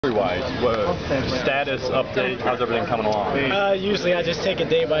Wise, what status update? How's everything coming along? Usually I just take it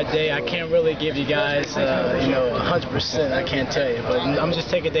day by day. I can't really give you guys, 100%. I can't tell you, but I'm just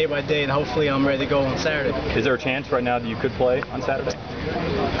taking it day by day, and hopefully I'm ready to go on Saturday. Is there a chance right now that you could play on Saturday?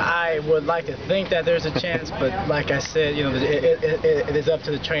 I would like to think that there's a chance, but like I said, it is up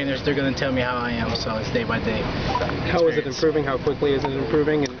to the trainers. They're going to tell me how I am, so it's day by day. How is it improving? How quickly is it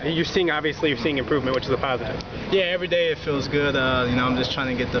improving? And you're seeing improvement, which is a positive. Yeah, every day it feels good. I'm just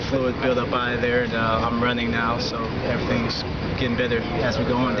trying to get the fluid build up out of there, and I'm running now, so everything's getting better as we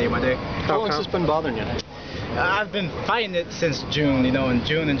go on day by day. How long has this been bothering you? I've been fighting it since June. In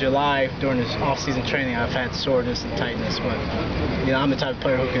June and July during this off-season training, I've had soreness and tightness. But I'm the type of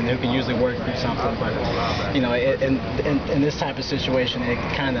player who can usually work through something. But in this type of situation, it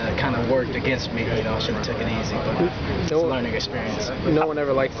kind of worked against me. I should have took it easy. But it's a learning experience. No one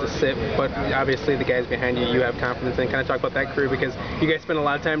ever likes to sit, but obviously the guys behind you, you have confidence in. Kind of talk about that crew because you guys spend a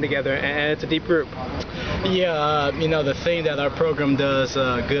lot of time together, and it's a deep group. Yeah, the thing that our program does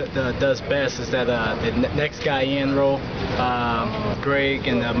best is that the next guy in role, Greg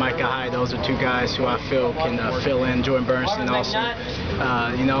and Micah Hyde, those are two guys who I feel can fill in. Jordan Bernstein also.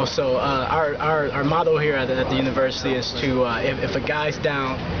 So our motto here at the university is to if a guy's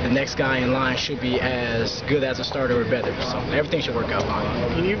down, the next guy in line should be as good as a starter or better. So everything should work out fine.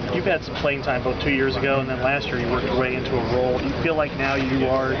 And you've had some playing time both 2 years ago and then last year you worked your way into a role. Do you feel like now you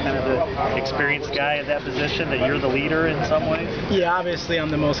are kind of the experienced guy at that position, that you're the leader in some ways? Yeah, obviously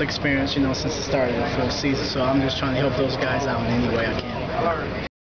I'm the most experienced, since the start of the full season, so I'm just trying to help those guys out in any way I can.